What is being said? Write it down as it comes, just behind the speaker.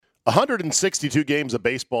162 games of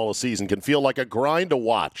baseball a season can feel like a grind to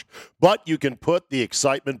watch, but you can put the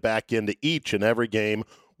excitement back into each and every game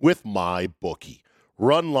with MyBookie.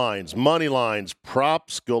 Run lines, money lines,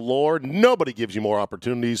 props galore. Nobody gives you more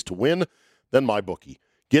opportunities to win than MyBookie.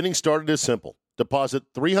 Getting started is simple. Deposit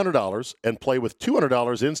 $300 and play with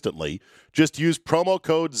 $200 instantly. Just use promo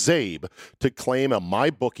code ZABE to claim a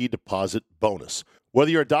MyBookie deposit bonus. Whether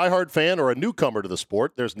you're a diehard fan or a newcomer to the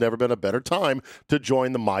sport, there's never been a better time to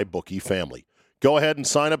join the MyBookie family. Go ahead and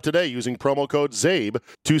sign up today using promo code ZABE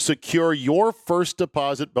to secure your first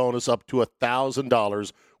deposit bonus up to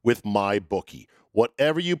 $1,000 with MyBookie.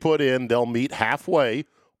 Whatever you put in, they'll meet halfway,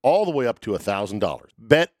 all the way up to $1,000.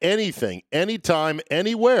 Bet anything, anytime,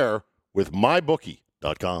 anywhere with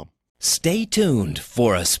MyBookie.com. Stay tuned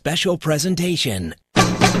for a special presentation.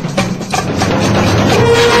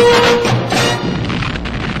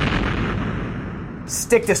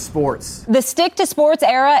 Stick to sports. The stick to sports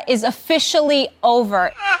era is officially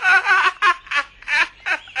over.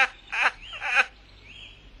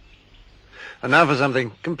 And now for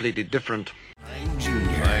something completely different.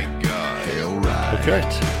 Okay.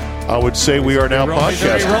 I would say we are now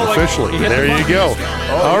podcasting officially. There you go.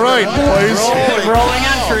 All right, boys. Rolling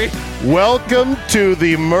entry. Welcome to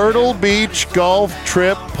the Myrtle Beach Golf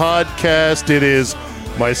Trip Podcast. It is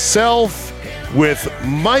myself with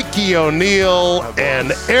Mikey O'Neill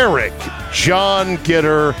and Eric John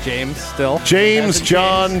Gitter. James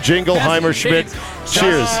John Jingleheimer Schmidt.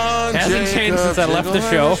 Cheers. Hasn't changed since I left the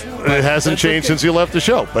show. It hasn't changed since you left the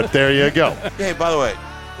show, but there you go. Hey, by the way,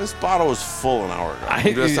 this bottle was full an hour ago.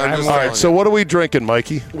 I'm just all right, so what are we drinking,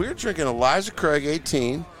 Mikey? We're drinking Elijah Craig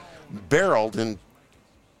 18, barreled in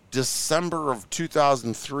December of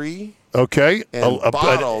 2003. Okay. And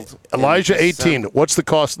bottled Elijah 18. What's the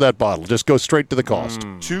cost of that bottle? Just go straight to the cost.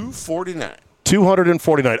 $249.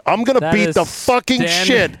 $249. I'm going to beat the fucking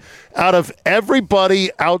shit out of everybody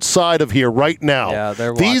outside of here right now. Yeah,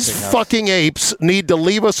 they're These watching us. fucking apes need to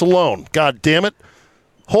leave us alone. God damn it.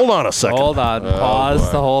 Hold on a second. Hold on.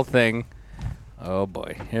 Pause the whole thing. Oh,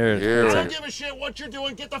 boy. I don't Here. give a shit what you're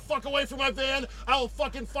doing. Get the fuck away from my van. I will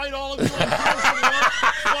fucking fight all of you.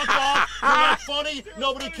 Fuck off. You're not funny.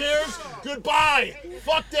 Nobody cares. Goodbye.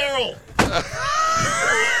 Fuck Daryl.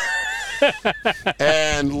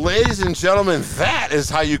 And ladies and gentlemen, that is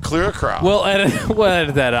how you clear a crowd. We'll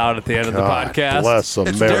edit that out at the end of the podcast. Bless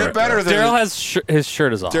it's America. way better than Daryl has his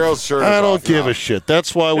shirt is off. Daryl's shirt. I is don't off give now. a shit.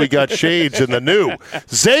 That's why we got shades in the new I love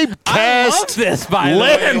Zabecast this, by the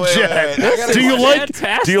way. Landjet. I gotta Do you say, like?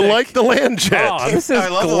 fantastic. Do you like the Landjet? Oh, this is I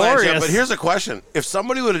love the glorious. Landjet, but here's a question: if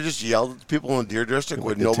somebody would have just yelled at people in the Deer District,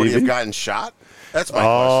 would the nobody TV? have gotten shot? That's my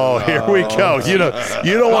Oh, question. here we go.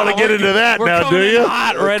 You don't want to get into that we're now, do coming in you?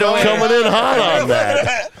 hot right away. Coming in hot on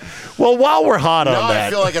that. Well, while we're hot Now on I that,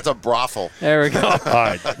 feel like it's a brothel. There we go. all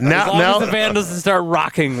right. As long as the van doesn't start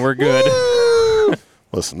rocking, we're good.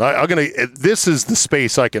 Listen, I'm gonna. This is the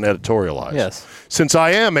space I can editorialize. Yes. Since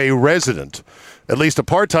I am a resident, at least a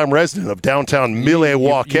part-time resident of downtown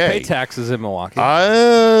Milwaukee. You pay taxes in Milwaukee.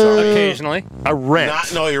 Occasionally. Occasionally. I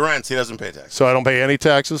rent. No, he rents. He doesn't pay tax. So I don't pay any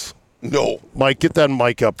taxes? No. Mike, get that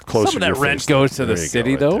mic up closer Some to of that your rent face. goes to the There you go, city,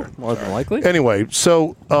 right though, there. more than likely. Anyway,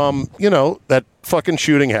 so, that fucking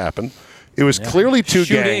shooting happened. It was clearly two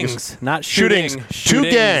gangs. Shootings, not shooting. Two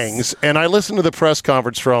gangs. And I listened to the press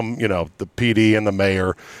conference from, the PD and the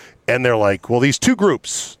mayor, and they're like, well, these two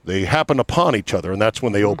groups, they happen upon each other, and that's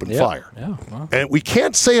when they opened fire. Yeah, well, And we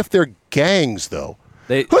can't say if they're gangs, though.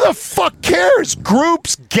 they, Who the fuck cares?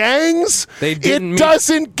 Groups, gangs? They didn't It meet-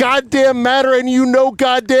 doesn't goddamn matter, and you know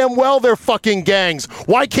goddamn well they're fucking gangs.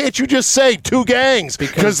 Why can't you just say two gangs?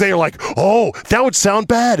 Because they're like, oh, that would sound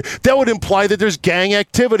bad. That would imply that there's gang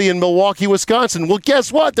activity in Milwaukee, Wisconsin. Well,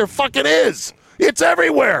 guess what? There fucking is. It's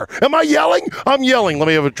everywhere. Am I yelling? I'm yelling. Let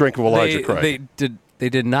me have a drink of Elijah Craig. They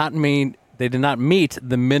did not meet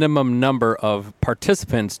the minimum number of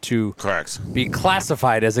participants to Correct. be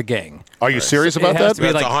classified as a gang. Are you serious It about has that? to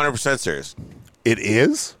be That's like- 100% serious. It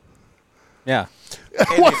is? Yeah.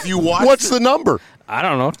 And if you watch What's the number? I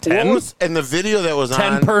don't know, what 10? was- and the video that was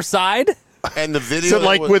 10 on, per side? and the video Is it that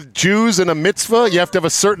like was, with Jews and a mitzvah? You have to have a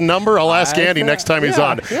certain number? I'll ask Andy next time he's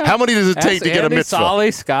on. Yeah. How many does it take Ask to get a Andy, mitzvah?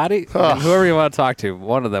 Solly, Scotty, whoever you want to talk to.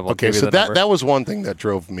 One of them will Okay, give you so the that number. that was one thing that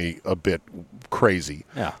drove me a bit crazy.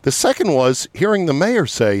 Yeah. The second was hearing the mayor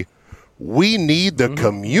say, we need the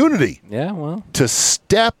community Yeah, well. to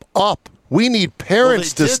step up. We need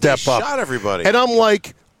parents Well, they to did. They step up. shot everybody. And I'm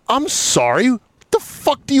like, I'm sorry. What the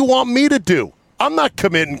fuck do you want me to do? I'm not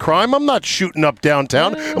committing crime. I'm not shooting up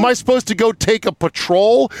downtown. Am I supposed to go take a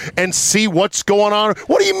patrol and see what's going on?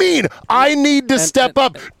 What do you mean? I need to step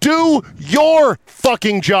up. Do your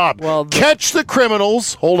fucking job. Well, Catch the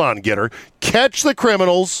criminals. Hold on, Gitter. Catch the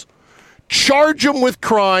criminals. Charge them with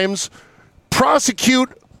crimes. Prosecute.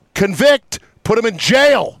 Convict. Put them in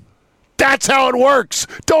jail. That's how it works.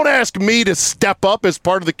 Don't ask me to step up as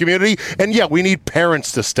part of the community. And yeah, we need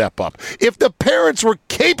parents to step up. If the parents were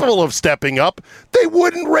capable of stepping up, they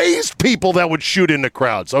wouldn't raise people that would shoot into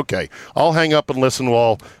crowds. Okay, I'll hang up and listen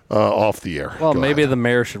while off the air. Well, Go maybe ahead. the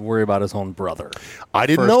mayor should worry about his own brother. I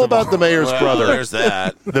didn't first know of about all. the mayor's brother. There's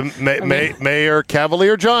that. The Mayor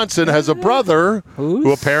Cavalier Johnson has a brother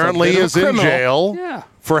who apparently a is in criminal. jail Yeah.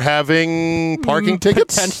 for having parking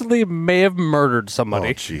tickets. Potentially may have murdered somebody.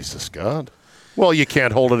 Oh, Jesus God. Well, you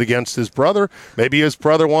can't hold it against his brother. Maybe his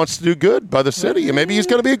brother wants to do good by the city, and maybe he's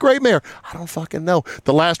going to be a great mayor. I don't fucking know.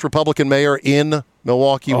 The last Republican mayor in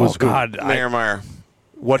Milwaukee was who? God. Mayor Meyer.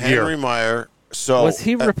 What Henry year? Meyer. So Was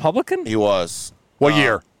he Republican? He was. What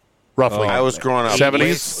year? Roughly. I was growing up. 70s?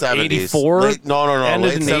 Late 70s. 84? No. Ended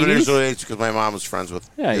Late in 70s, 80s? early 80s, because my mom was friends with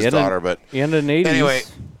Yeah, his he daughter. But he ended in 80s. anyway,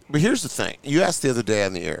 but here's the thing. You asked the other day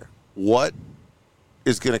on the air, what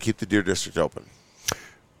is going to keep the Deer District open?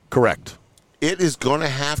 Correct. It is going to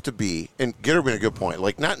have to be, and Gitter made a good point,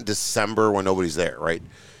 like not in December when nobody's there, right?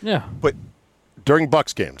 Yeah. But During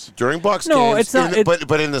Bucks games. during Bucks No, games, it's not-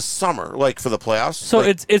 but in the summer, like for the playoffs. So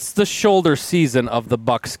like, it's the shoulder season of the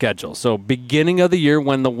Bucks schedule. So beginning of the year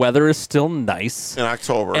when the weather is still nice, in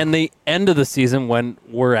October. and the end of the season when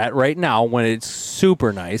we're at right now when it's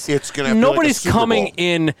super nice. It's gonna have to be like a Nobody's Super coming Bowl.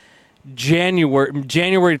 in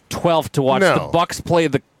January 12th to watch No. the Bucks play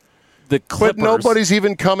the Clippers. But nobody's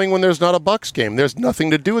even coming when there's not a Bucks game. There's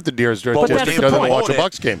nothing to do with the Deer District But when that's they the other than point. watch a promote it-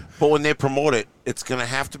 Bucks game. But when they promote it, it's going to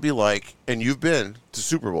have to be like, and you've been to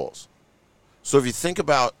Super Bowls. So if you think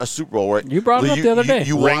about a Super Bowl, right? You brought it up the other day.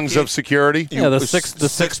 You walk Rings in- of security. Yeah, the six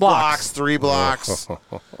six blocks. 3 blocks.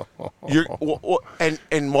 You're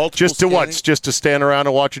and multiple. Just to what? standing- Just to stand around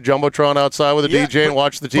and watch a Jumbotron outside with a Yeah, DJ and but-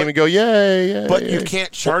 watch the team but- and go, yay. But you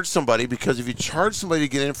can't charge somebody because if you charge somebody to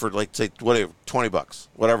get in for like say whatever $20,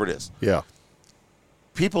 whatever it is, Yeah.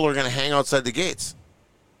 people are going to hang outside the gates,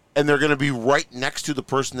 and they're going to be right next to the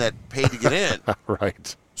person that paid to get in.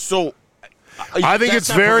 Right. So. I think that's it's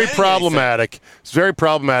not very preventing problematic. It's very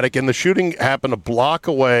problematic. And the shooting happened a block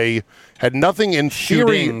away. Had nothing in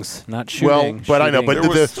theory. Shootings, not shooting. Well, but I know, but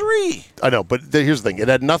anything. There was the- 3. I know, but here's the thing. It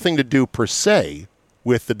had nothing to do per se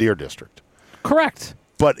with the Deer District. correct.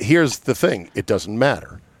 But here's the thing. It doesn't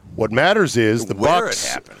matter. What matters is the Where it Bucks.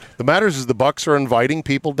 happened. The matters is the Bucks are inviting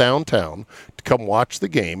people downtown to come watch the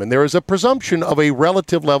game, and there is a presumption of a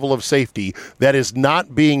relative level of safety that is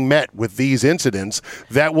not being met with these incidents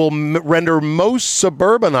that will render most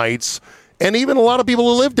suburbanites and even a lot of people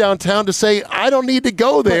who live downtown to say, I don't need to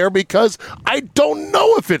go there because I don't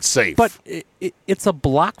know if it's safe. But it's a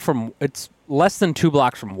block from. It's less than 2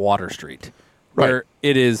 blocks from Water Street, where Right.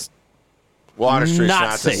 it is. Water Street's Not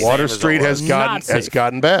not, the safe. same Water as it Street was. has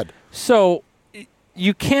gotten bad. So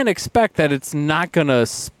you can't expect that it's not going to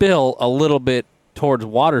spill a little bit towards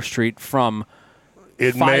Water Street from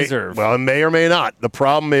It Pfizer. It may or may not. The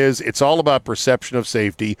problem is it's all about perception of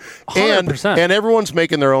safety, and 100%. everyone's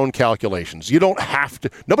making their own calculations. You don't have to.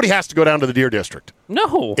 Nobody has to go down to the Deer District.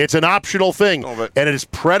 no. It's an optional thing, No, but- and it is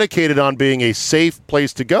predicated on being a safe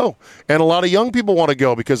place to go. And a lot of young people want to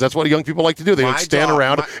go because that's what young people like to do. They My like to stand dau-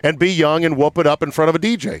 around my- and be young and whoop it up in front of a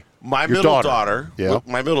DJ. My Your middle daughter, Yeah.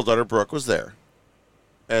 my middle daughter Brooke was there,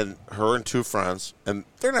 and her and 2 friends, and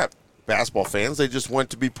they're not basketball fans. They just went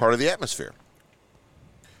to be part of the atmosphere.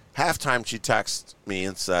 Halftime, she texts me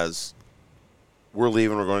and says, "We're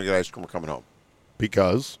leaving. We're going to get ice cream. We're coming home."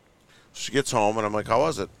 Because She gets home, and I'm like, "How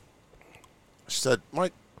was it?" She said,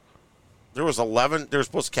 "Mike, there was 11. They were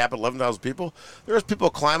supposed to cap at 11,000 people. There was people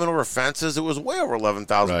climbing over fences. It was way over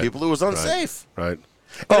 11,000 Right. people. It was unsafe." right. And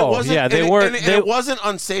it Oh, wasn't- yeah, they and it- were- and they- it wasn't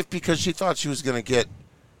unsafe because she thought she was going to get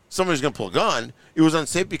somebody's going to pull a gun. It was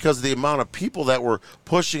unsafe because of the amount of people that were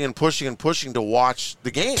pushing and pushing and pushing to watch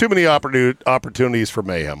the game. Too many opportunities for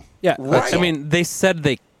mayhem. Yeah. Right. I mean, they said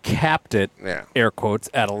they capped it, Yeah. air quotes,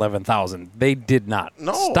 at 11,000. They did not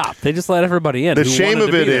No. stop. They just let everybody in. The who shame wanted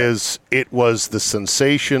of to it be there. is it was the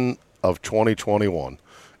sensation of 2021.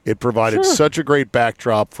 It provided such a great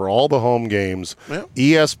backdrop for all the home games. Yeah.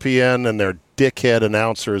 ESPN and their dickhead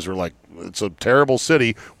announcers were like, it's a terrible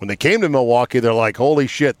city. When they came to Milwaukee, they're like, holy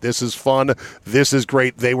shit, this is fun. This is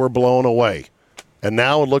great. They were blown away. And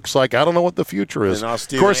now it looks like I don't know what the future is. And now Of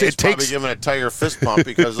Stephen course, A. it probably takes. giving a Tiger fist pump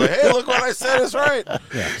because, like, hey, look what I said is right.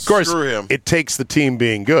 Of course, Screw him. it takes the team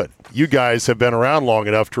being good. You guys have been around long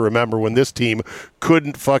enough to remember when this team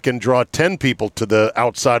couldn't fucking draw 10 people to the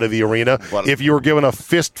outside of the arena But- if you were given a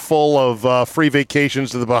fistful of free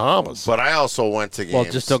vacations to the Bahamas. But I also went to games. Well,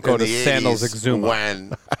 just don't go in to the Sandals 80s Exuma.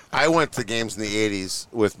 When I went to games in the 80s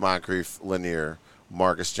with Moncrief, Lanier,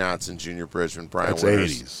 Marcus Johnson, Junior Bridgman, Brian That's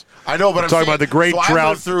Winters. 80s. I know, but I'm talking saying- about the great so drought. I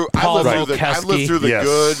lived through Paul the Volkowski. Yes.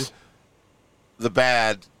 good, the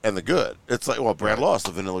bad, and the good. It's like, well, Brad lost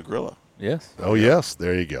the Vanilla Gorilla. Yes. Oh yes,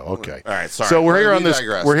 there you go. Okay. All right, sorry. So we're here We on this.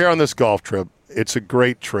 digress. We're here on this golf trip. It's a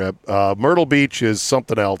great trip. Myrtle Beach is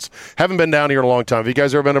something else. Haven't been down here in a long time. Have you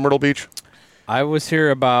guys ever been to Myrtle Beach? I was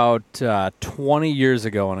here about 20 years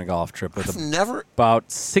ago on a golf trip with I've never.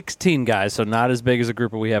 about 16 guys, so not as big as a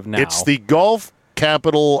group that we have now. It's the golf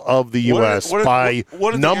capital of the What did- U.S. what did- by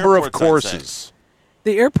what did the number of airport sign courses.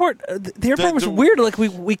 The airport. The airport was the- weird. Like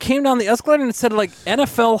we came down the escalator and it said like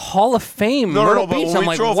NFL Hall of Fame. No, Myrtle but Beach. when I'm we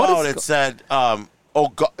like, drove what out, is it said,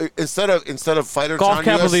 instead of Fighter golf Town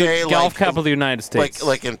capital? USA, Golf capital of the United States.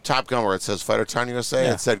 like in Top Gun where it says Fighter Town USA,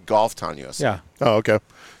 Yeah. it said Golf Town USA. yeah. Oh, okay.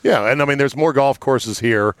 Yeah, and I mean, there's more golf courses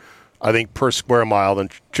here, I think, per square mile than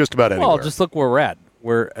just about anywhere. Well, just look where we're at.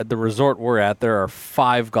 We're at the resort we're at. There are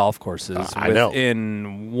 5 golf courses I know.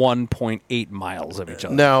 within 1.8 miles of each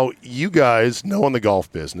other. Now, you guys know in the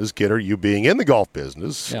golf business, Gitter, you being in the golf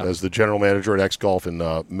business Yeah. as the general manager at X Golf in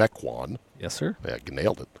Mequon. Yes, sir. Yeah, you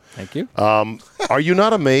nailed it. Thank you. Are you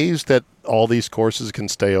not amazed that all these courses can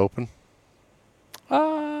stay open?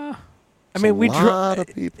 I mean, we lot of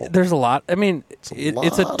people. There's a lot. I mean, a it's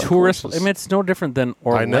a lot of tourist. courses. I mean, it's no different than I know.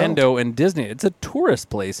 Orlando and Disney. It's a tourist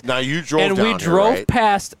place. Now you drove And down we here, drove right?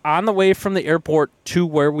 past on the way from the airport to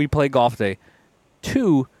where we play golf today,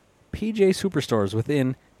 2 PJ Superstores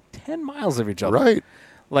within 10 miles of each other. Right.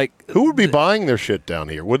 Like Who would be buying their shit down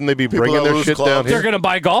here? Wouldn't they be bringing that their lose shit clubs. down they're here? going to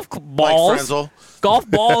buy golf balls. Frenzel. Golf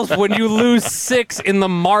balls when you lose 6 in the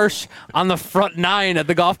marsh on the front 9 at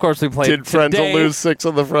the golf course we played. Did Frenzel today. lose 6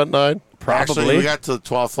 on the front 9? Probably. Actually, we got to the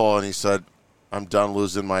 12th hole, and he said, I'm done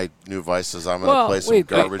losing my new vices. I'm going to play some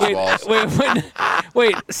garbage balls.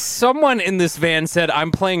 Wait, someone in this van said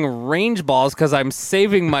I'm playing range balls because I'm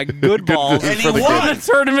saving my good balls And he for the won.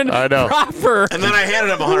 tournament I know. proper. And then I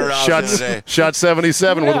handed him $100 the other day. Shot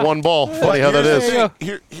 77 with Yeah. 1 ball. Funny how that Here's is. the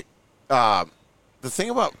thing. The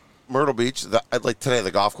thing about Myrtle Beach, like today,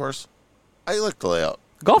 the golf course, I like the layout.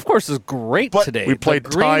 Golf course is great But today. We played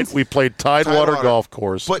The greens- Tidewater Tidewater. Golf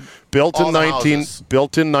Course, But built all in the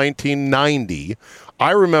 1990.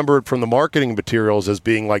 I remember it from the marketing materials as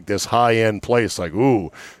being like this high-end place, like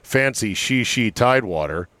ooh, fancy she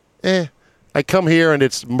Tidewater. I come here and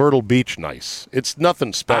it's Myrtle Beach nice. It's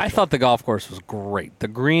nothing special. I thought the golf course was great. The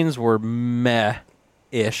greens were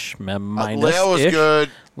meh-ish, minus-ish. Layout was good.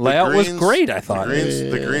 The Layout was greens- great, I thought.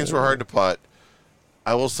 The greens were hard to putt.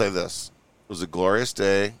 I will say this. It was a glorious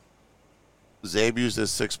day. Zabe used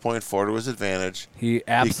his 6.4 to his advantage. He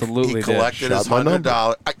absolutely he collected Shot his my number.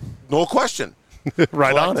 $100. No question.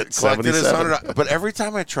 right on it. Collected his 77. $100. But every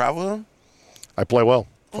time I travel with him, I play well.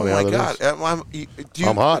 oh Funny how my that God, is.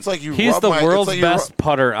 I'm hot. It's like you He's rub the my, world's it's like you rub- best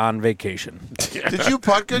putter on vacation. Did you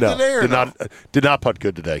putt good No, today or did no? did not putt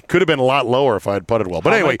good today. Could have been a lot lower if I had putted well.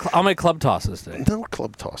 But anyway, How many club tosses today? no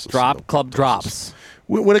club tosses. Drop, No club drops.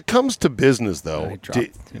 When it comes to business, though, he dropped.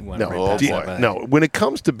 He went right no, past do- that, but- no. When it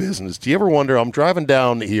comes to business, do you ever wonder? I'm driving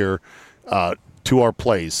down here to our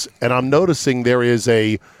place, and I'm noticing there is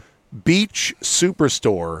a beach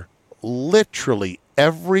superstore literally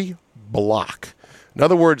every block. In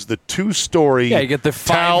other words, the 2-story Yeah, you get the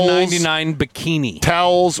towels, $5.99 bikini.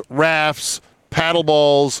 towels, rafts, paddle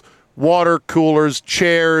balls, water coolers,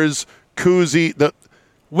 chairs, koozie.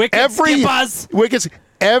 Wicked skippers. Wickets.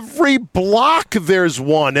 Every block there's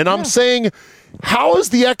one, and I'm saying, how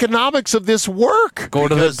does the economics of this work? Go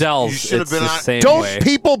to the Because Dells. you should have It's been the on- same Don't way.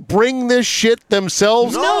 people bring this shit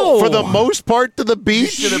themselves? No. For the most part, to the You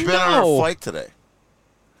beach. should have been on No. our flight today.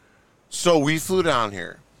 So we flew down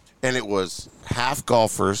here, and it was half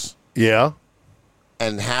golfers Yeah.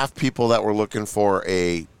 and half people that were looking for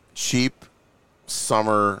a cheap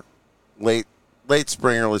summer, late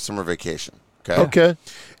spring, early summer vacation. Okay.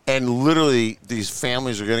 And literally, these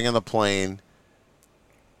families are getting on the plane,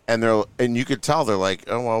 and you could tell they're like,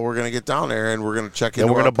 "Oh well, we're gonna get down there and we're gonna check in.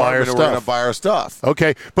 And we're our gonna buy our apartment and We're gonna stuff." buy our stuff.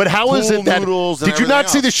 Okay. But how is Pool it that? noodles and Did you not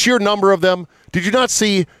everything see the else. sheer number of them? Did you not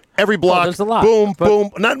see every block. there's a lot, boom, but- boom.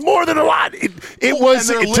 Not more than a lot. It was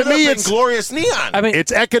And they're to lit me. up in It's glorious neon. I mean,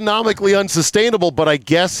 it's economically unsustainable, but I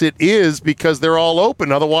guess it is because they're all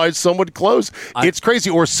open. Otherwise, some would close. It's crazy.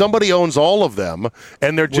 Or somebody owns all of them,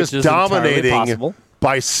 and they're just is entirely dominating possible.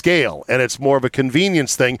 by scale, and it's more of a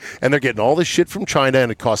convenience thing. And they're getting all this shit from China,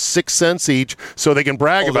 and it costs 6 cents each, so they can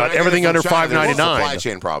brag Oh, they're about not everything getting under it from China. There's a $5.99. Supply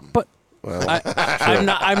chain problem. but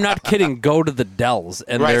I'm not kidding. Go to the Dells,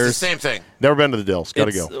 and Right, it's the there's same thing. Never been to the Dells. Got to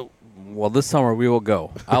it's- go. Well, this summer we will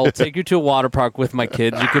go. I'll take you to a water park with my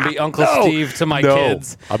kids. You can be Uncle No, Steve to my no,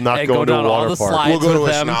 kids. I'm not and going go to a down all water the park. slides We'll go to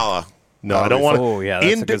with them. Ishnala. No, I don't want to. Oh, yeah,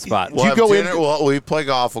 that's a good spot. We'll you have go dinner. in. We play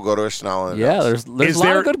golf. We'll go to Ishnala. Yeah, there's Is a lot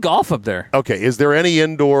there- of good golf up there. Okay, is there any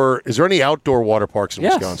outdoor water parks in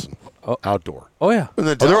Yes. Wisconsin? Outdoor. Oh yeah, In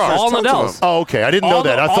the there Dells, are. there's All in the tons of Dells. them. Oh, okay. I didn't know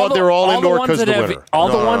that. I thought they were all indoor ones because of that the have- winter. All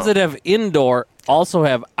the No, ones no. that have indoor also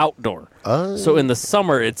have outdoor. Oh. So in the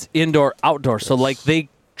summer it's indoor, outdoor. So like they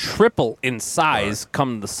triple in size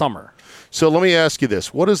come the summer. So let me ask you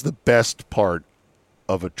this: what is the best part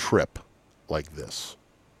of a trip like this?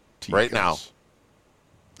 to you Right now. guys?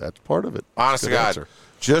 That's part of it. Honest to Good God, answer.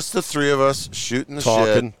 just the three of us shooting the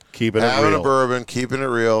Talking, shit, keeping it having real. a bourbon, keeping it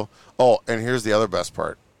real. Oh, and here's the other best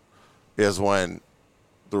part: is when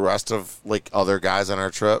the rest of like other guys on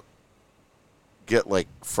our trip get like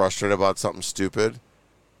frustrated about something stupid,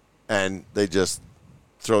 and they just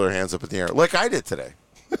throw their hands up in the air, like I did today.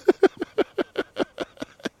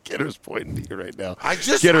 Gitter's pointing to you right now. I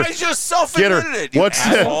just Gitter, self-admitted it. You what's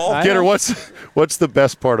asshole. Gitter? What's the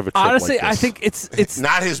best part of a trip? Honestly, like this? I think it's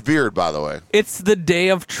Not his beard, by the way. it's the day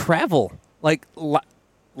of travel. Like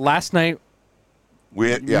last night,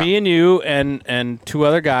 me and you and two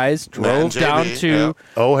other guys Matt and drove down JB, to yeah.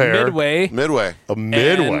 O'Hare. Midway. Midway. a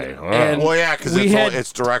Midway. and- Wow. and- Well, yeah, because We had-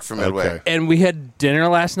 it's direct from Midway. Okay. And we had dinner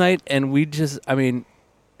last night, and we just, and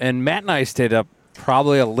Matt and I stayed up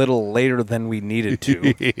probably a little later than we needed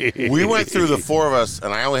to. We went through the four of us,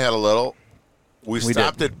 and I only had a little. We did.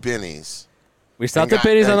 stopped at Binny's. We stopped at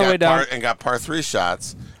Bitty's on the way down. And got par 3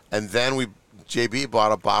 shots. And then JB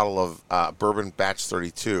bought a bottle of bourbon batch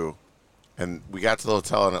 32. And we got to the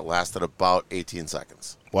hotel, and it lasted about 18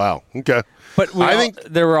 seconds. Wow. Okay. But I think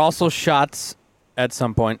there were also shots at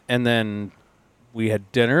some point, and then we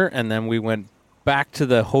had dinner, and then we went back to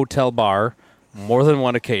the hotel bar more than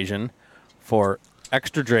one occasion for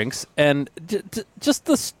extra drinks, and just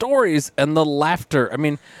the stories and the laughter. I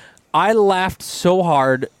mean, I laughed so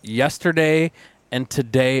hard yesterday and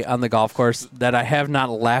today on the golf course that I have not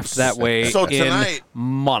laughed that way So in tonight-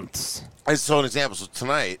 months. I saw an example. So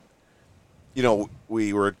tonight,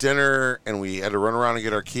 we were at dinner, and we had to run around and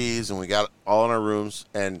get our keys, and we got all in our rooms,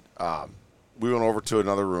 and we went over to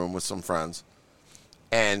another room with some friends,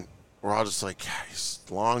 and we're all just like, "Guys,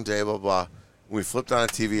 long day, blah, blah." We flipped on a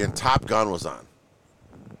TV, and Top Gun was on.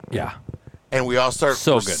 Yeah. And we all start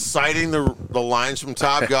So good. reciting the lines from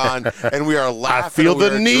Top Gun, and we are laughing. I feel and we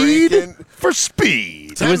the are need drinking. for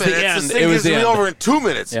speed. 10 was the minutes. end. This thing It was is the gonna be end. over in 2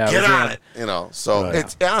 minutes. Yeah, it Get was the on end. it. So Right.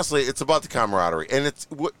 it's honestly, it's about the camaraderie, and it's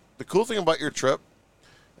what the cool thing about your trip.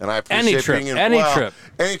 And I appreciate Any trip, being in any trip.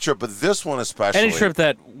 any trip, but this one especially. Any trip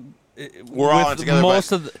that we're all with in together. most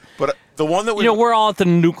but, of the, but the one that we, we're all at the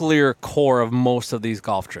nuclear core of most of these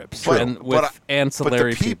golf trips, True. and with but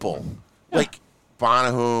ancillary the people, like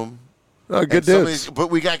Bonahum. Oh, good and some of dudes. these- But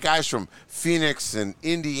we got guys from Phoenix and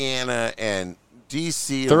Indiana and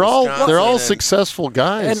DC. They're all Wisconsin and- successful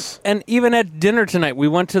guys. And even at dinner tonight, we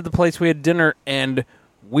went to the place we had dinner, and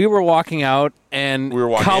we were walking out, and We were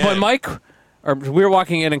walking Cowboy in. Mike, or we were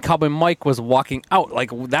walking in, and Cowboy Mike was walking out.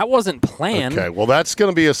 Like that wasn't planned. Okay, well, that's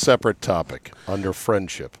going to be a separate topic under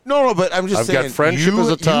friendship. No, but I'm just I've saying. got friendship you- as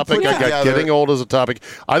a you topic. put I got together- getting old as a topic.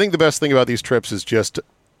 I think the best thing about these trips is just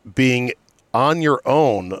being on your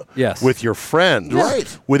own Yes. with your friends.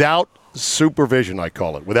 Right. Without supervision, I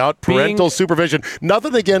call it. Without parental supervision.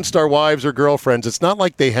 Nothing against our wives or girlfriends. It's not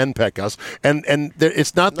like they henpeck us. And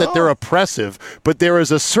it's not that they're oppressive, but there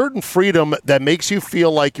is a certain freedom that makes you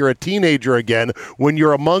feel like you're a teenager again when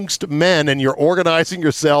you're amongst men and you're organizing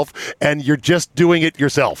yourself and you're just doing it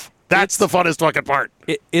yourself. That's the funnest fucking part.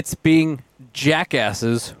 It's being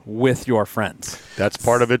jackasses with your friends. That's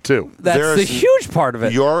part of it, too. That's There's the huge part of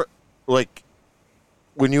it. You're like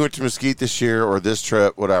when you went to Mesquite this year or this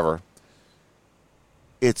trip, whatever.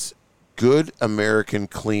 It's good American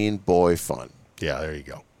clean boy fun. Yeah, there you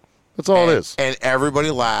go. That's all it is. And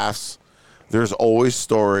everybody laughs. There's always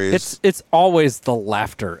stories. It's always the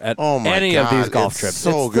laughter at Oh my any of these God, golf it's trips.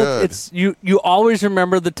 so it's good. It's you always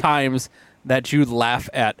remember the times that you laugh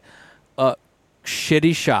at a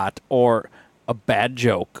shitty shot or a bad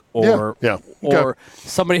joke or Yeah. Okay. or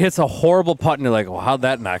somebody hits a horrible putt and you're like, well, how'd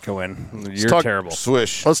that not go in? You're talk- terrible.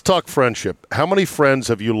 Swish. Let's talk friendship. How many friends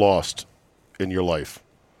have you lost in your life?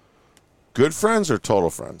 Good friends or total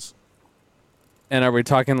friends? And are we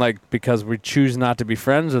talking like because we choose not to be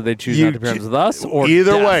friends, or they choose not to be friends with us, or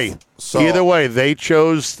either death? way? Either way, they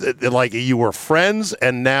chose like you were friends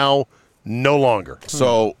and now no longer.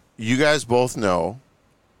 So you guys both know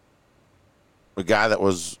a guy that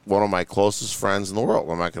was one of my closest friends in the world.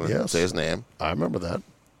 I'm not going to Yes. say his name. I remember that.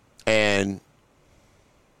 And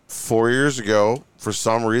 4 years ago, for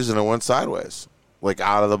some reason, it went sideways, like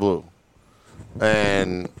out of the blue.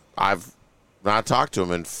 And I've not talked to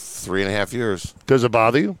him in 3.5 years. Does it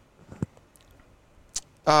bother you?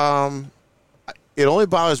 It only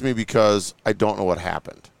bothers me because I don't know what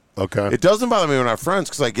happened. Okay. It doesn't bother me when I'm friends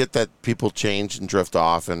because I get that people change and drift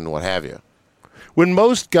off and what have you. When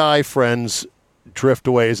most guy friends drift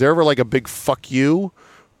away, is there ever like a big fuck you?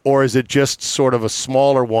 Or is it just sort of a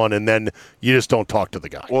smaller one and then you just don't talk to the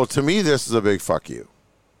guy? Well, to me, this is a big fuck you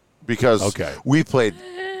because Okay. we played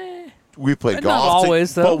Not golf.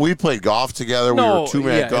 always, though. But we played golf together. No, we were 2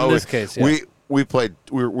 man yeah, go. in this case, yeah. We played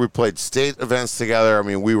state events together. I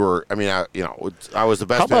mean, I was the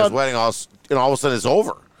best How man at his about- wedding. All of a sudden, it's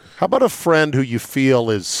over. How about a friend who you feel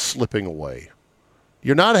is slipping away?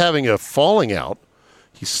 You're not having a falling out.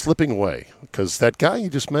 He's slipping away because that guy you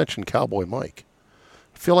just mentioned, Cowboy Mike,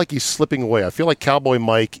 I feel like he's slipping away. I feel like Cowboy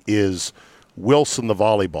Mike is Wilson the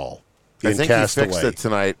volleyball in I think Castaway. he fixed it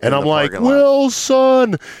tonight. And in I'm the like, parking lot.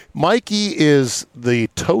 Wilson! Mikey is the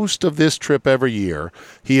toast of this trip every year.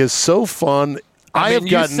 He is so fun. I have mean,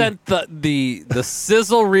 you gotten sent the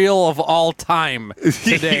sizzle reel of all time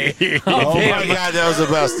today. Oh my God, that was the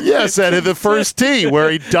best. yes, at the first tee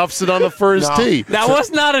where he duffs it on the first No. tee. That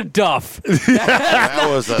was not a duff. That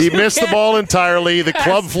was He missed the ball entirely. The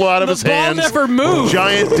club flew out of The his ball hands. never moved.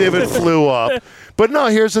 Giant divot flew up. But no,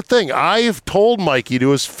 here's the thing. I've told Mikey to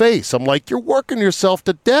his face, I'm like, you're working yourself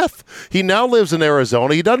to death. He now lives in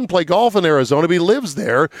Arizona. He doesn't play golf in Arizona, but he lives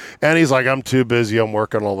there. And he's like, I'm too busy. I'm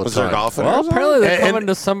working all the Was time. there golf in Well, Arizona? apparently they're And- coming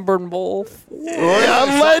to Sunburn Bowl.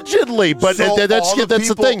 Yeah, allegedly, but So that's all the the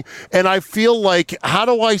people- thing. And I feel like, how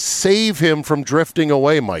do I save him from drifting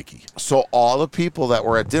away, Mikey? So all the people that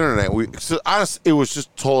were at dinner tonight, honestly, it was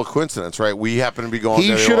just total coincidence, right? We happened to be going. He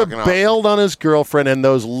there, they were should have walking out. bailed on his girlfriend and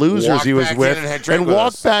those losers Walked he was back with in and had drink and with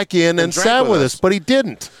walked us. back in and And drank sat with with us. us, but he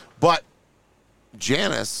didn't. But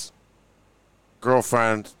Janice,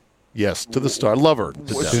 girlfriend, Yes, to the star. Love her. to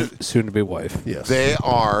death. Soon to be wife. Yes. they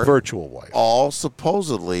are Virtual wife. all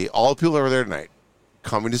supposedly all the people that were there tonight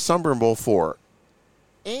coming to Sunburn Bowl for,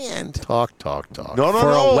 and Talk. no, For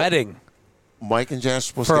no, a wedding. Mike and Janice are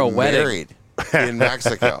supposed For to a get wedding. married in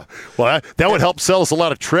Mexico. Well, that would help sell us a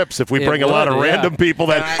lot of trips if we It bring a lot of would, yeah. random people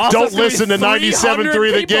that And Also, don't it's gonna be listen to 97.3 The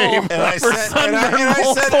 300 Game. people. And I For said, and I Sunburn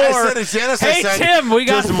Bowl said to Janice, I Hey, said, Tim, we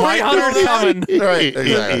got does Mike 300 know that? coming. Right,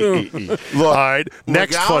 exactly. All right,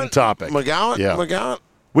 next fun topic. McGowan, Yeah. McGowan.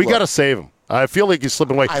 We Look, got to save him. I feel like he's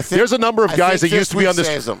slipping away. I think- There's a number of I guys that think used to be on this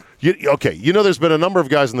this. week saves him. Okay, there's been a number of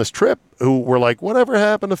guys on this trip who were like, whatever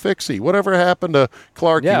happened to Fixie? Whatever happened to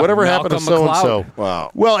Clarkie? Yeah, Whatever happened to Malcolm so-and-so? McLeod.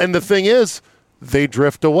 Wow. Well, and the thing is, they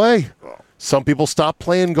drift away. Some people stop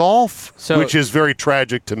playing golf, So- which is very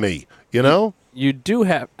tragic to me, you know? You do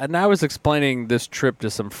have, and I was explaining this trip to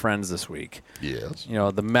some friends this week. Yes. You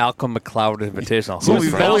know, the Malcolm McLeod Invitational. It's only,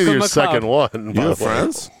 Who's only Malcolm your McLeod? second one. by You the have way.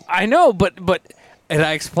 friends? I know, but and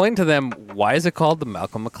I explained to them why is it called the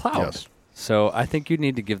Malcolm McLeod. Yes. So I think you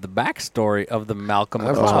need to give the backstory of the Malcolm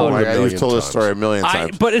I've McLeod. told it a you've million told this times. story a million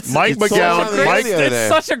times. But it's Mike it's McGowan- Such a great, Mike- it's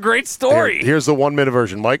such a great story. Here's the 1 minute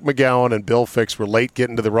version. Mike McGowan and Bill Fix were late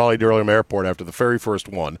getting to the Raleigh-Durham Airport after the very first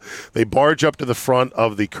one. They barge up to the front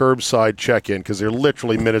of the curbside check-in because they're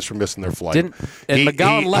literally minutes from missing their flight.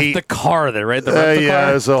 McGowan left the car there, right? The rental yeah,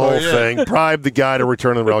 car? it's a whole thing. Bribed the guy to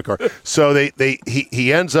return the rental car. So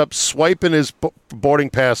he ends up swiping his boarding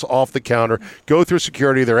pass off the counter, go through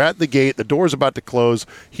security. They're at the gate. The door's about to close.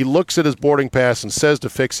 He looks at his boarding pass and says to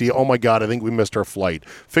Fixie, "Oh my God, I think we missed our flight."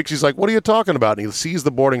 Fixie's like, "What are you talking about?" And he sees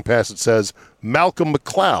the boarding pass. It says Malcolm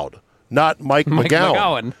McLeod, not Mike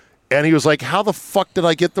McGowan. And he was like, how the fuck did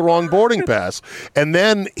I get the wrong boarding pass? And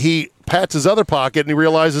then he pats his other pocket and he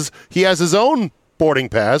realizes he has his own boarding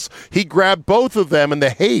pass. He grabbed both of them in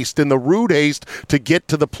the rude haste to get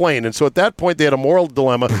to the plane. And so at that point, they had a moral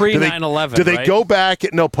dilemma. Pre 9/11, Do they right? go back?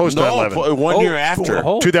 No, post 9/11. No, 1 year after.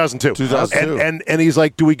 2002. 2002. And he's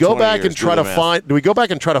like, do we go 20 back and years, try do to the find? Do we go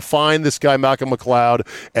back and try to find this guy Malcolm McLeod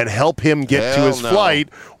and help him get to Hell his no. flight,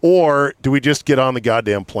 or do we just get on the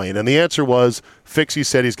goddamn plane? And the answer was, Fixie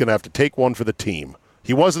said he's going to have to take one for the team.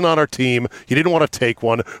 He wasn't on our team. He didn't want to take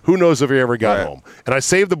one. Who knows if he ever got Right. home? And I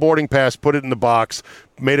saved the boarding pass, put it in the box,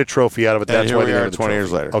 made a trophy out of it. And That's here why we they are named the 20 trophy.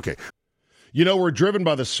 years later. Okay. You know, we're driven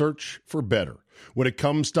by the search for better. When it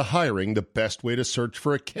comes to hiring, the best way to search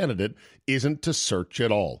for a candidate isn't to search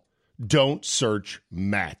at all. Don't search,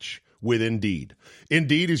 match with Indeed.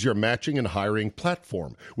 Indeed is your matching and hiring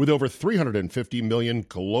platform with over 350 million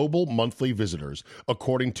global monthly visitors,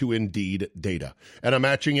 according to Indeed data, and a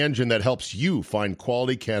matching engine that helps you find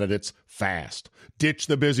quality candidates fast. Ditch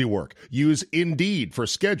the busy work. Use Indeed for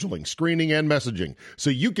scheduling, screening, and messaging so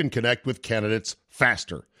you can connect with candidates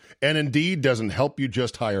faster. And Indeed doesn't help you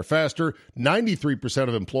just hire faster. 93%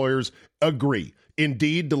 of employers agree.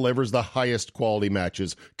 Indeed delivers the highest quality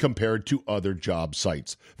matches compared to other job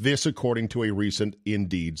sites. This according to a recent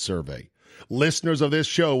Indeed survey. Listeners of this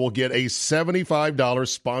show will get a $75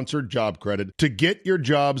 sponsored job credit to get your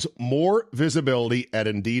jobs more visibility at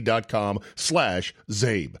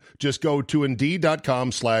Indeed.com/Zabe. Just go to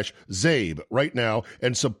Indeed.com/Zabe right now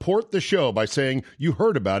and support the show by saying you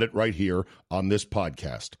heard about it right here on this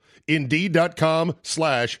podcast.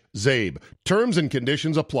 Indeed.com/Zabe. Terms and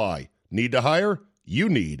conditions apply. Need to hire? You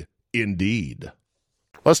need Indeed.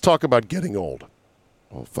 Let's talk about getting old.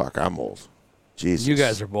 Oh, fuck, I'm old. Jesus. You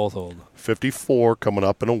guys are both old. 54 coming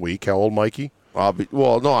up in a week. How old, Mikey? I'll be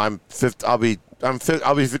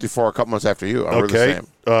 54 a couple months after you. We're the Okay.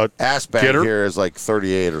 same. Ass bag Gitter? here is like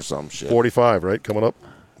 38 or some shit. 45, right? Coming up?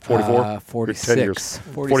 44? 46. You're 10 years.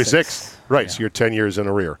 46? Right, so you're 10 years in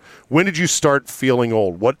arrear. When did you start feeling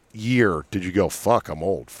old? What year did you go, fuck, I'm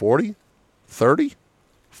old? 40? 30?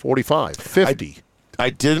 45? 50? I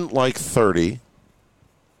didn't like 30.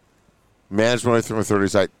 Managed my way through my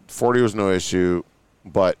 30s. 40 was no issue,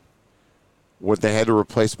 but when they had to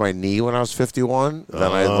replace my knee when I was 51, then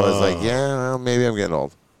I was like, yeah, well, maybe I'm getting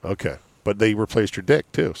old. Okay. But they replaced your dick,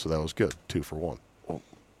 too, so that was good. 2 for 1.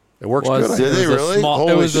 It works Was- good. I Did guess. they it was a really? small-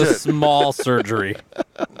 Holy it was a shit. small surgery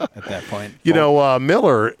at that point. You know,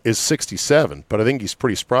 Miller is 67, but I think he's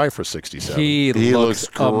pretty spry for 67. He looks looks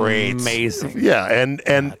great. amazing. Yeah,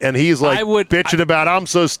 and he's like I would- bitching about I'm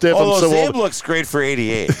so stiff, I'm Although so Zabe old. looks great for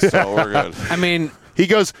 88, so we're good. I mean, He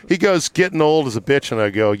goes, getting old is a bitch, and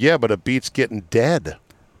I go, yeah, but it beats getting dead.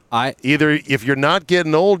 Either if you're not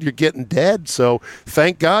getting old, you're getting dead. So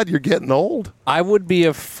thank God you're getting old. I would be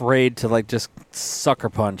afraid to like just sucker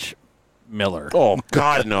punch Miller. Oh,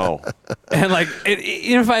 God, no. And like,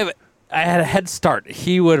 even if I had a head start,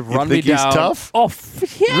 he would run think me he's down. tough? Oh,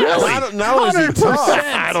 yeah. Really? Not only is he tough.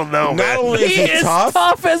 100%. I don't know, Not man. only is He he is tough,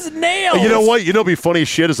 tough as nails. You know what? You know, be funny as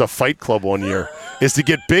shit as a fight club one year is to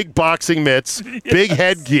get big boxing mitts, big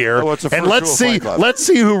headgear, Oh, it's a and first rule of Fight Club. let's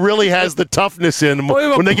see who really has the toughness in them We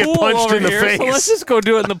have a when they get pool punched over in the here, face. So let's just go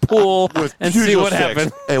do it in the pool and see Usual what sticks.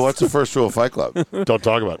 happens. Hey, what's the first rule of Fight Club? Don't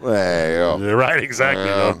talk about it. There you go. You're right, exactly.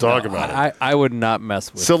 Don't talk about it. I would not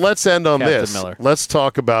mess with. So let's end on Captain this. Miller. Let's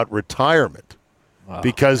talk about retirement.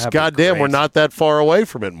 Because, that'd be goddamn, we're great. not that far away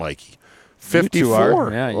from it, Mikey. 54. You two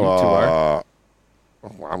are. Yeah, you two are.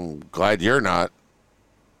 I'm glad you're not.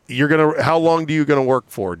 You're gonna. How long do you gonna work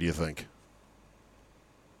for? Do you think?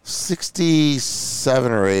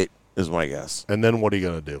 67 or 8 is my guess. And then what are you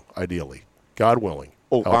gonna do? Ideally, God willing.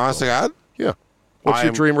 Oh, Health honest to willing. God, Yeah. What's your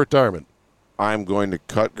I'm- dream retirement? I'm going to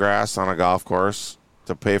cut grass on a golf course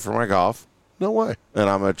to pay for my golf, No way. and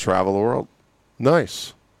I'm going to travel the world.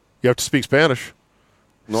 Nice. You have to speak Spanish.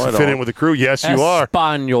 No, I to fit don't. in with the crew. Yes, you are.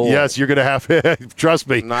 Espanol. Yes, you're gonna have. Trust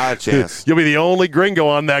me. Not a chance. You'll be the only gringo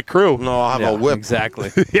on that crew. No, I'll have Yeah, a whip.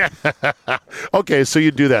 Exactly. Yeah. Okay, so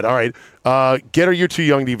you do that. All right. Getter, you're too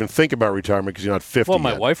young to even think about retirement because you're not 50 Well,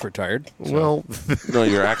 my yet. wife retired. so- Well, No,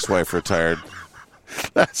 your ex-wife retired.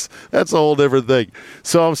 that's a whole different thing.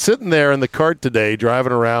 So I'm sitting there in the cart today,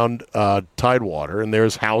 driving around Tidewater, and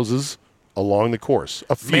there's houses along the course.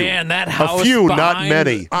 A few. Man, that house A few, not behind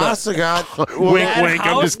many. Honest to God. Wink, that wink.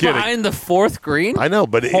 I'm house just kidding. behind the fourth green. I know,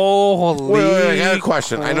 but Holy! Wait, I got a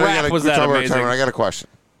question. I know you crap, got to was talk that about amazing? retirement. I got a question.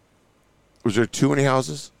 Was there too many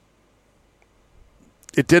houses?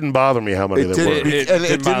 it didn't bother me how many It there didn't, were. It and it didn't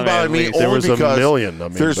didn't bother bother me me at only There was a because million. I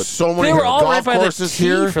mean, there's but- so many They were all golf right by the courses tee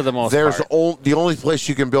here. for the most there's part. the only place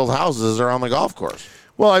you can build houses are on the golf course.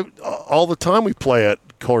 Well, all the time we play at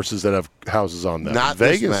courses that have houses on them. Not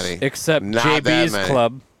this Vegas. many. Except Not that JB's many.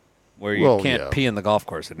 club, where you Well, can't yeah. pee in the golf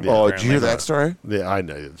course anymore. Oh, did you hear apparently. that story? Yeah, I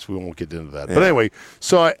know. We won't get into that. Yeah. But anyway,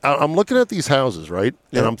 so I'm looking at these houses, right?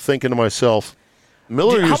 Yeah. And I'm thinking to myself,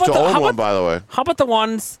 Miller How used about to the- own how one, about- by the way. How about the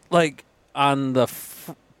ones like on the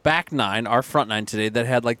back nine, our front nine today, that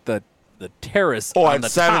had like the terrace Oh, on at the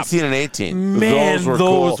 17 top? and 18. Man, those were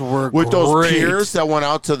those cool. were With those great. piers that went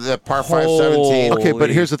out to the par 5 Holy- 17. okay,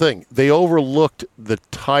 but here's the thing. They overlooked the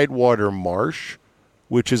Tidewater Marsh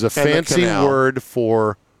which is a the fancy canal. word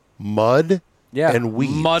for mud and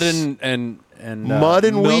weeds. Mud and Mud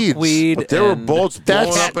and weeds. milkweed. But there were and boats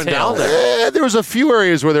blowing up and down there. There was a few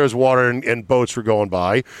areas where there was water and boats were going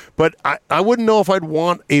by, but I wouldn't know if I'd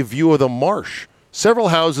want a view of the marsh. Several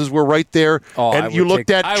houses were right there, Oh, and you looked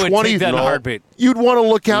at 20. I would take that in a heartbeat. You'd want to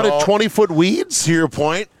look out No. at 20-foot weeds. To your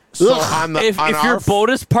point, so Ugh. on the If on your our boat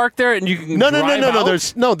is parked there and you can No. drive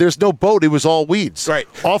out, There's no boat. It was all weeds. Right.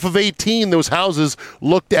 Off of 18, those houses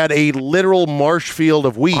looked at a literal marsh field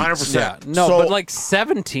of weeds. 100%. Yeah, no, So- but like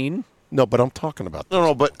 17. No, but I'm talking about that.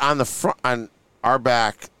 No, but on the front, on our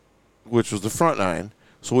back, which was the front nine,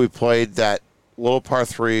 so we played that little par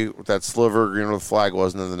 3 with that sliver green where the flag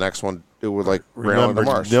was, and then the next one it would like ran on the Remember,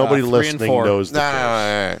 marsh. nobody 3 and listening 4. knows the No, course.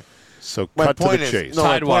 no. So My cut to point the is- chase. no, my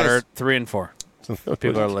point Tidewater, is- 3 and 4.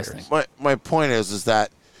 People are listening. My point is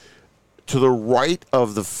that to the right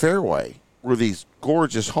of the fairway were these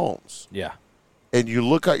gorgeous homes, Yeah. and you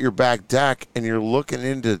look out your back deck, and you're looking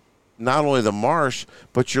into not only the marsh,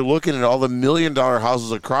 but you're looking at all the $1 million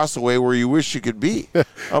houses across the way where you wish you could be. I'm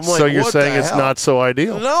like, So you're what saying the it's hell? not so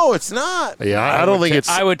ideal? No, it's not. Yeah, I don't think it's.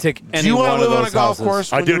 I would take any Do you one want to of live on a those golf houses.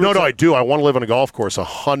 course? I when do. you No, retire? I do. I want to live on a golf course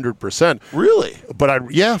 100%. Really? But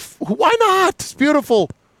why not? It's beautiful.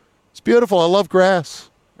 It's beautiful. I love grass.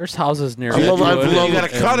 There's houses near I love- I Edgewood love- You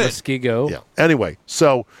gotta and cut it. Muskego. Yeah. Anyway,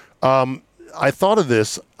 so I thought of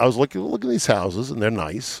this. I was looking at these houses, and they're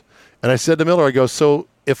nice. And I said to Miller, I go, so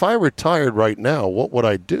if I retired right now, what would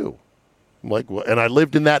I do? I'm like, well, and I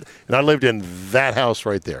lived in that house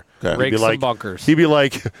right there. Okay. He'd Rake be some like, bunkers. He'd be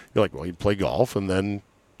like, you're like, well, you'd play golf and then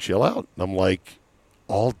chill out. And I'm like,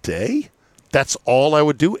 all day? That's all I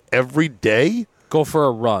would do every day? Go for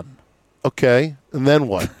a run. Okay. And then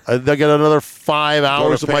what? I got another 5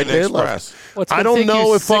 hours of my Panda day Express. left. Well, it's I gonna don't take know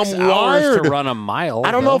you if 6 I'm hours wired. to run a mile.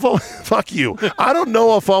 I don't know if I'm fuck you. I don't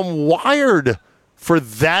know if I'm wired for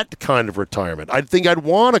that kind of retirement. I think I'd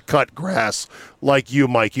want to cut grass like you,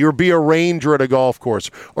 Mikey, or be a ranger at a golf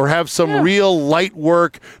course, or have some real light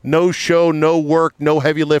work, no show, no work, no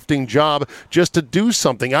heavy lifting job, just to do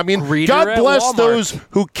something. I mean, Greeter God at bless Walmart. those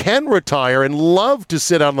who can retire and love to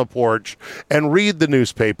sit on the porch and read the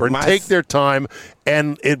newspaper and My take their time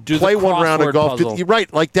and Do play the one round of crossword golf. puzzle. You're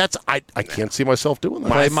right. Like that's I can't see myself doing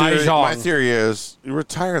that. My theory is you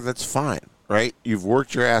retire, that's fine, right? You've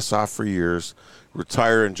worked your ass off for years.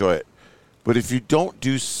 Retire, enjoy it. But if you don't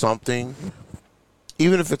do something,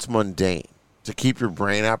 even if it's mundane, to keep your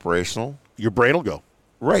brain operational, Your brain will go.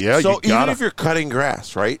 right? Yeah, so you gotta. even if you're cutting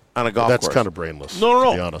grass, right, on a golf That's course, kind of brainless.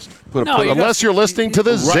 No. To be honest. No, you Unless you're listening to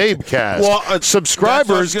the Right. Zabecast. Well,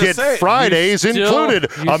 subscribers that's what I get was gonna say. Fridays You still-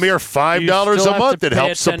 included. you A mere $5 still a have month to that pay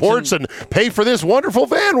helps supports and pay for this wonderful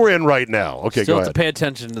van we're in right now. Okay, Still go have to ahead. pay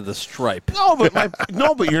attention to the stripe.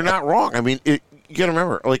 No, but you're not wrong. I mean, you got to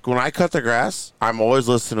remember, like when I cut the grass, I'm always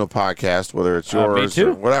listening to a podcast, whether it's Me yours too.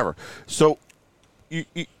 or whatever. So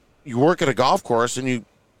you work at a golf course and you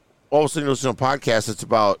all of a sudden you listen to a podcast that's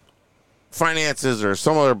about finances or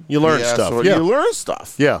some other You learn BS stuff, or yeah. You learn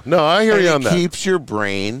stuff. Yeah, no, I hear And you it on that. keeps your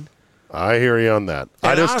brain. I hear you on that. I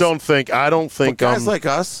And just honest- don't think. I don't But think. guys like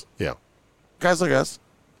us, yeah,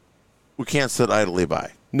 we can't sit idly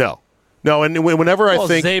by. no. And whenever I Well,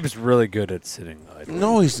 think Zabe's really good at sitting idly.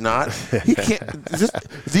 No, he's not. He can't.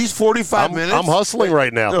 These 45 minutes. I'm hustling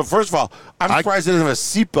right now. No, first of all, I'm surprised he doesn't have a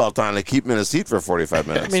seatbelt on to keep him in a seat for 45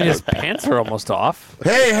 minutes. I mean, his pants are almost off.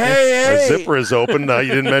 Hey! the zipper is open. You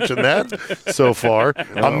didn't mention that so far.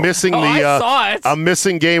 I'm missing Oh, the. I saw it. I'm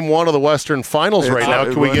missing Game 1 of the Western Finals right now.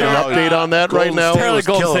 Can we get an update on that right Golden now? State Apparently, was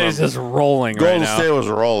Golden killing State is him. just rolling Golden right now. State was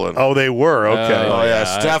rolling. Oh, they were okay. Oh, yeah,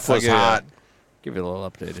 yeah, Steph I was get it. hot. Give you a little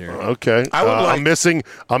update here. Okay. I would like-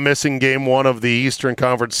 I'm missing Game 1 of the Eastern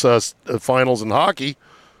Conference Finals in hockey.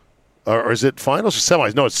 Or is it finals or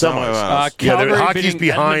semis? No, it's semis. Semifinals. Yeah, Calgary hockey's beating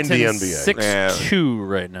behind the Edmonton NBA. 6-2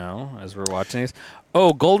 right now as we're watching these.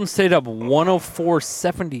 Oh, Golden State up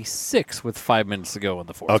 104-76 with 5 minutes to go in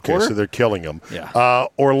the fourth Okay, quarter. so they're killing them. Yeah.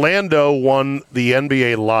 Orlando won the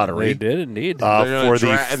NBA lottery. They did indeed. For They're the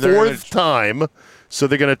gonna they're gonna- fourth time. So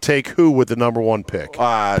they're going to take who with the number 1 pick?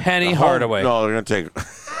 Penny Hardaway. No, they're going to take.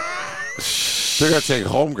 They're going to take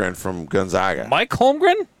Holmgren from Gonzaga. Mike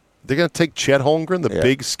Holmgren? They're going to take Chet Holmgren, the Yeah.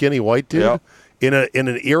 big, skinny white dude, Yep. in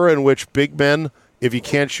an era in which big men, if you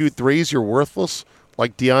can't shoot threes, you're worthless.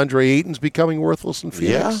 Like DeAndre Ayton's becoming worthless in Yeah,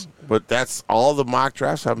 Phoenix. but that's all the mock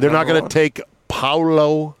drafts have. They're not number going one. to take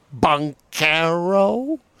Paolo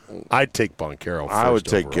Banchero. I'd take Banchero first. I would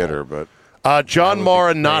take overall. Gitter, but John be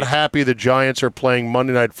Mara not great. happy the Giants are playing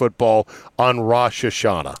Monday Night Football on Rosh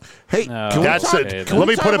Hashanah. Hey, No. can we That's talk- it. can we Let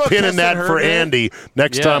me talk put a about pin in that Keston for Hirt, man? Andy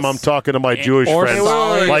next Yes. time I'm talking to my Jewish Or friends.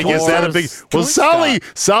 Solly, Like, is that a or- big? Can Well, we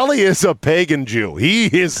Solly is a pagan Jew. He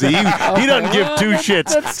doesn't give two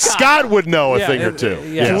shits. Scott would know a Yeah, thing or two.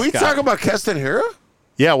 yeah. Can we Scott. talk about Keston Hira?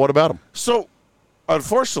 Yeah. What about him? So,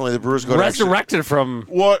 unfortunately, the Brewers go to extra. Resurrected from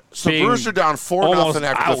What? So being Brewers are down 4-0 almost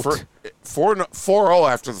after the out. first 4-0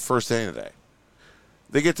 after the first inning today.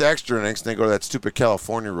 They get to extra innings and they go to that stupid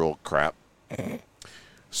California rule crap.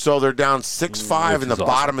 So they're down 6-5 in the Which is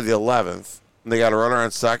bottom of the 11th. And they got a runner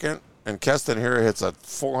on second, and Keston Hira hits a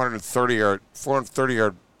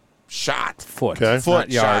 430-yard shot. foot, Okay. not Foot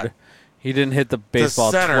yard. shot. He didn't hit the to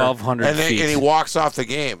baseball center, 1,200 and feet. and he walks off the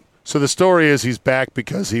game. So the story is he's back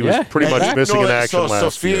because he was Yeah, pretty he's much back. missing No, in action so last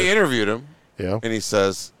Sophia year. interviewed him, Yeah. and he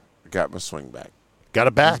says, "I got my swing back. Got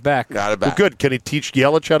it back. He's back. Got it Well, back." good. Can he teach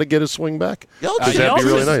Yelich how to get his swing back? Yelich That'd is- be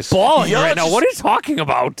really Yelich nice. is balling Yelich right now. is- What are you talking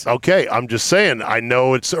about? Okay, I'm just saying. I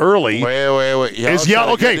know it's early. Wait. Is Yelich had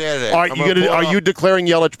a good day okay? today. Are I'm you gonna? pull Are it you up. declaring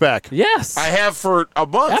Yelich back? Yes. I have for a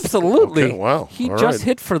month. Absolutely. Okay, wow. He All just right.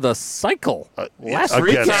 hit for the cycle last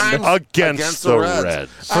Three weekend. times against the Reds.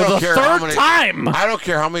 I For don't the care how third many- time. I don't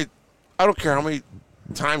care how many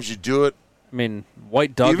times you do it. I mean,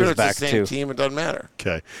 White Doug Even is if it's back the same too. team, it doesn't matter.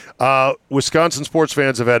 Okay. Wisconsin sports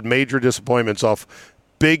fans have had major disappointments off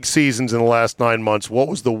big seasons in the last 9 months. What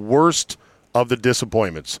was the worst of the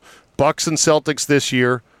disappointments? Bucks and Celtics this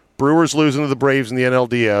year. Brewers losing to the Braves in the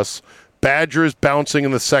NLDS. Badgers bouncing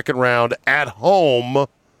in the second round at home.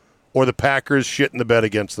 Or the Packers shitting the bed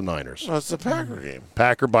against the Niners. Well, it's the Packer game.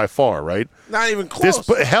 Packer by far, right? Not even close.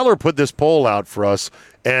 Heller put this poll out for us,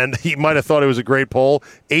 and he might have thought it was a great poll.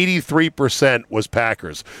 83% was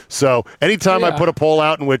Packers. So anytime I Yeah. put a poll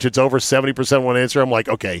out in which it's over 70% one answer, I'm like,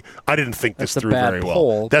 okay, I didn't think this That's a through bad very well.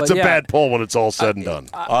 poll, That's but a yeah. bad poll when it's all said and done.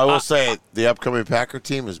 I will say the upcoming Packer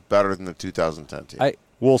team is better than the 2010 team.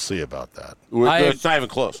 We'll see about that. It's not even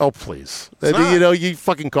close. Oh, please. It's not. You know, you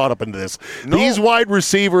fucking caught up into this. No. These wide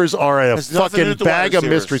receivers are a Has nothing to do fucking with the bag wide of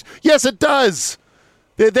receivers. mysteries. Yes, it does.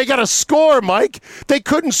 They got to score, Mike. They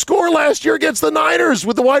couldn't score last year against the Niners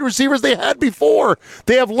with the wide receivers they had before.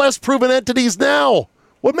 They have less proven entities now.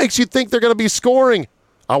 What makes you think they're going to be scoring?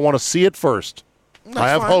 I want to see it first. I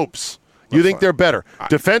have fine. hopes. You think fine. they're better.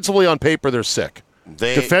 Defensively on paper, they're sick.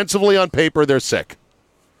 Defensively on paper, they're sick.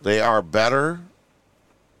 They are better.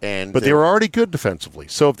 But they were already good defensively.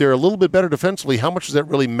 So if they're a little bit better defensively, how much does that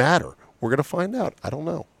really matter? We're going to find out. I don't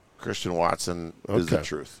know. Christian Watson is the Okay.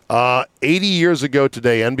 truth. 80 years ago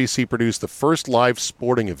today, NBC produced the first live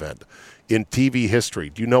sporting event in TV history.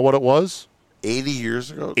 Do you know what it was? 80 years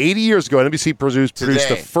ago? 80 years ago, NBC produced the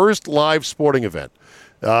Today. first live sporting event.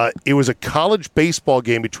 It was a college baseball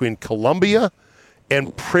game between Columbia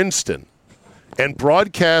and Princeton, and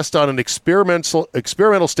broadcast on an experimental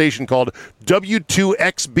station called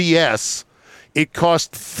W2XBS. It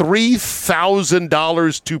cost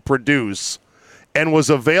 $3,000 to produce and was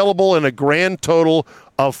available in a grand total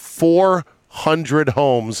of 400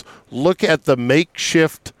 homes. Look at the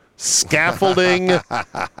makeshift scaffolding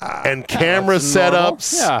and camera Normal?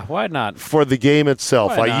 setups Yeah, why not? for the game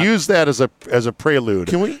itself. Why I not? use that as a prelude.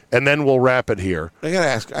 Can we- And then we'll wrap it here. I gotta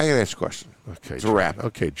ask a question. Okay, It's a wrap.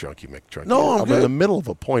 Okay, Junkie McJunkie. No, I'm in good. the middle of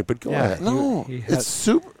a point, but go Yeah. ahead. No, He had- it's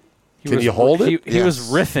super. Can you hold it? He was Yes.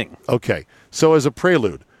 riffing. Okay, so as a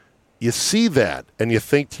prelude, you see that and you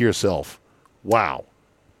think to yourself, wow,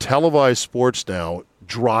 televised sports now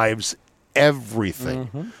drives everything.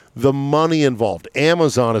 Mm-hmm. The money involved.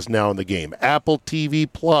 Amazon is now in the game. Apple TV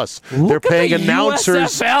Plus. They're Look at paying the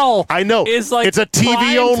announcers. USFL I know. is like it's a prime TV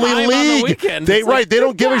time only on the league. weekend. They It's like, they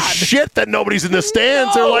don't good give a God. shit that nobody's in the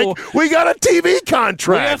stands. No. They're like, we got a TV We have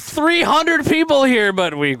contract. 300 people here,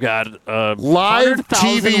 but we've got Live 100,000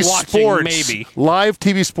 TV watching, sports, maybe. live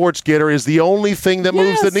TV sports getter is the only thing that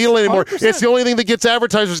moves the Yes, needle anymore. 100%. It's the only thing that gets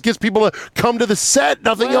advertisers, gets people to come to the set.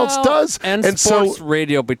 Nothing else Well, does. And sports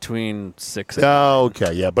radio between 6 and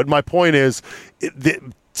Okay, yeah. But my point is,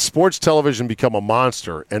 sports television become a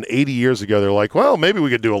monster, and 80 years ago they're like, well, maybe we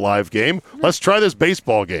could do a live game. Let's try this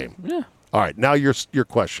baseball game. Yeah. All right, now your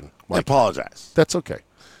question, I Mike. apologize. That's okay.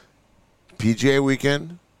 PGA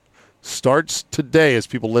weekend. Starts today as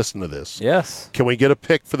people listen to this. Yes. Can we get a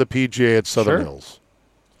pick for the PGA at Southern Sure. Hills?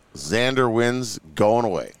 Xander wins going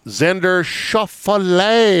away. Xander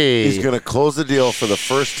Schauffele. He's going to close the deal for the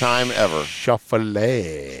first time ever.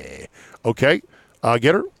 Schauffele. Okay.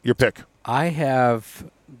 Getter, your pick. I have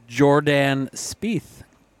Jordan Spieth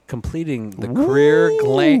completing the career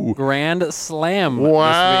Grand Slam.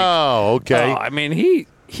 Wow. This week. Okay. Oh, I mean, he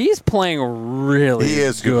He's playing really He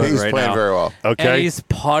is good He's right playing now. very well. Okay. And he's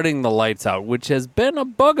putting the lights out, which has been a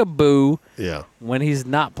bugaboo Yeah. when he's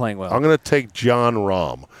not playing well. I'm going to take John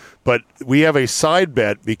Rahm. But we have a side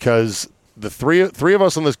bet because the three of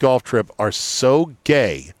us on this golf trip are so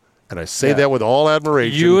gay. And I say that with all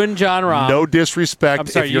admiration. You and John Rahm. No disrespect. I'm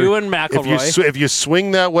sorry, If you're- you and McIlroy. If you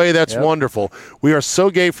swing that way, that's wonderful. We are so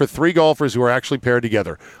gay for three golfers who are actually paired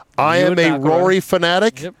together. I You am and a McIlroy. Rory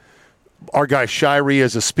fanatic. Yep. Our guy Shirey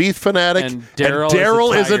is a Spieth fanatic. And Darryl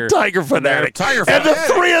Darryl is is a a Tiger. Tiger fanatic. Tiger And the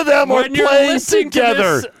fanatic. three of them are When you're playing listening to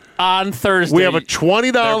together. this on Thursday, We have a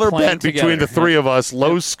 $20 they're playing bet between together. the three of us.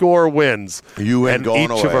 Low score wins. You win and going each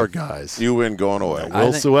away. of our guys. You win going away.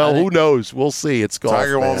 We'll think- see. Well, I who think- knows? We'll see. It's golf.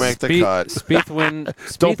 Tiger won't man. make the cut. Spieth win.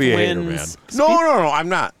 Don't Spieth be a hater, wins, No, I'm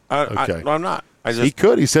not. Okay. I'm not. I just He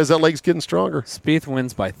could. He says that leg's getting stronger. Spieth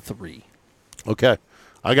wins by 3. Okay.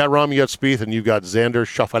 I got Rahm, you got Spieth, and you got Xander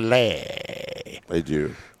Schauffele. I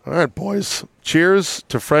do. All right, boys. Cheers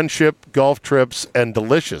to friendship, golf trips, and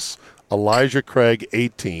delicious. Elijah Craig,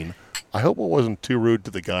 18. I hope it wasn't too rude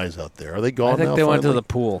to the guys out there. Are they gone I think now, they went to finally? the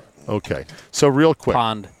pool Okay. So real quick.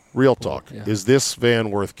 pond. Real talk. Yeah. Is this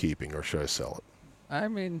van worth keeping, or should I sell it? I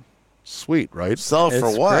mean, Sweet, right? Sell it for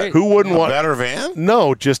It's what? great. Who wouldn't A want better van?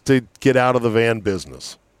 No, just to get out of the van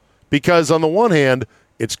business. Because on the one hand,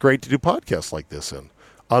 it's great to do podcasts like this in.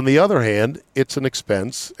 On the other hand, it's an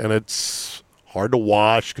expense and it's hard to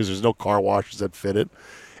wash because there's no car washes that fit it.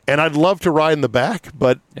 And I'd love to ride in the back,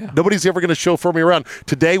 but nobody's ever going to chauffeur me around.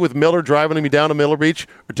 Today with Miller driving me down to Myrtle Beach,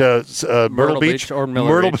 or to Myrtle Beach, Or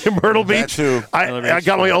Miller Beach. Myrtle That Beach. too. I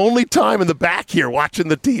got my only time in the back here watching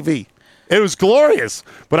the TV. It was glorious,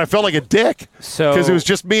 but I felt like a dick So- because it was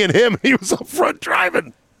just me and him. He was up front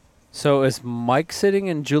driving. so is Mike sitting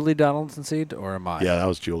in Julie Donaldson's seat, or am I? Yeah, that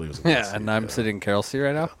was Julie. Yeah, and I'm sitting in Carol's seat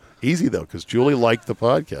right now. Easy, though, because Julie liked the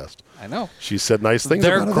podcast. I know. She said nice things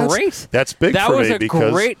They're about it. great. That's big That for was me a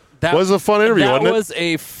because great. That was a fun interview, That wasn't it? was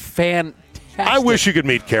a fantastic. I wish you could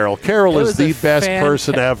meet Carol. Carol It is was the a best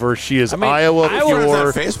person ever. She is I mean, Iowa I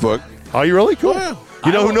was- pure. Facebook. Are you really cool? Yeah.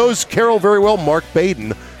 You know who knows Carol very well? Mark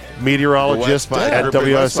Baden, meteorologist The wet spot. at Her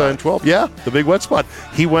big wet WSN spot. 12. Yeah, the big wet spot.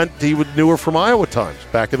 He knew her from Iowa times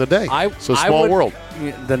back in the day. So I small would- world.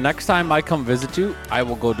 The next time I come visit you, I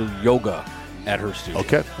will go to yoga at her studio.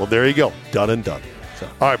 Okay, well, there you go. Done and done. So.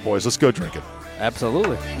 All right, boys, let's go drinking.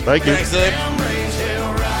 Absolutely. Thank you. Thanks,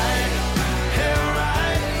 Nick.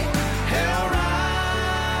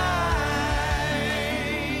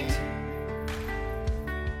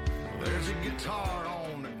 There's a guitar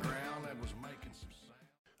on the ground that was making some sound.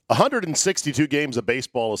 162 games of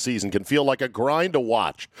baseball a season can feel like a grind to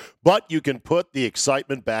watch, but you can put the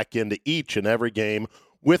excitement back into each and every game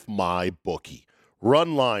with MyBookie.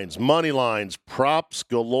 Run lines, money lines, props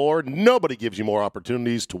galore. Nobody gives you more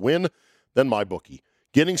opportunities to win than MyBookie.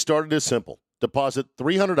 Getting started is simple. Deposit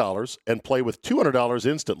 $300 and play with $200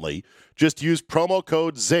 instantly. Just use promo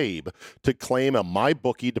code ZABE to claim a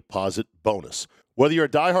MyBookie deposit bonus. Whether you're a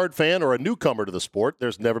diehard fan or a newcomer to the sport,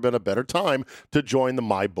 there's never been a better time to join the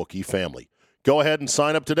MyBookie family. Go ahead and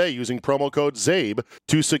sign up today using promo code ZABE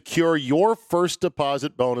to secure your first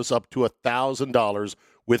deposit bonus up to $1,000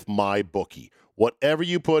 with MyBookie. Whatever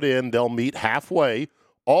you put in, they'll meet halfway,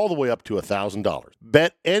 all the way up to $1,000.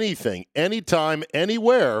 Bet anything, anytime,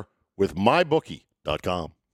 anywhere with MyBookie.com.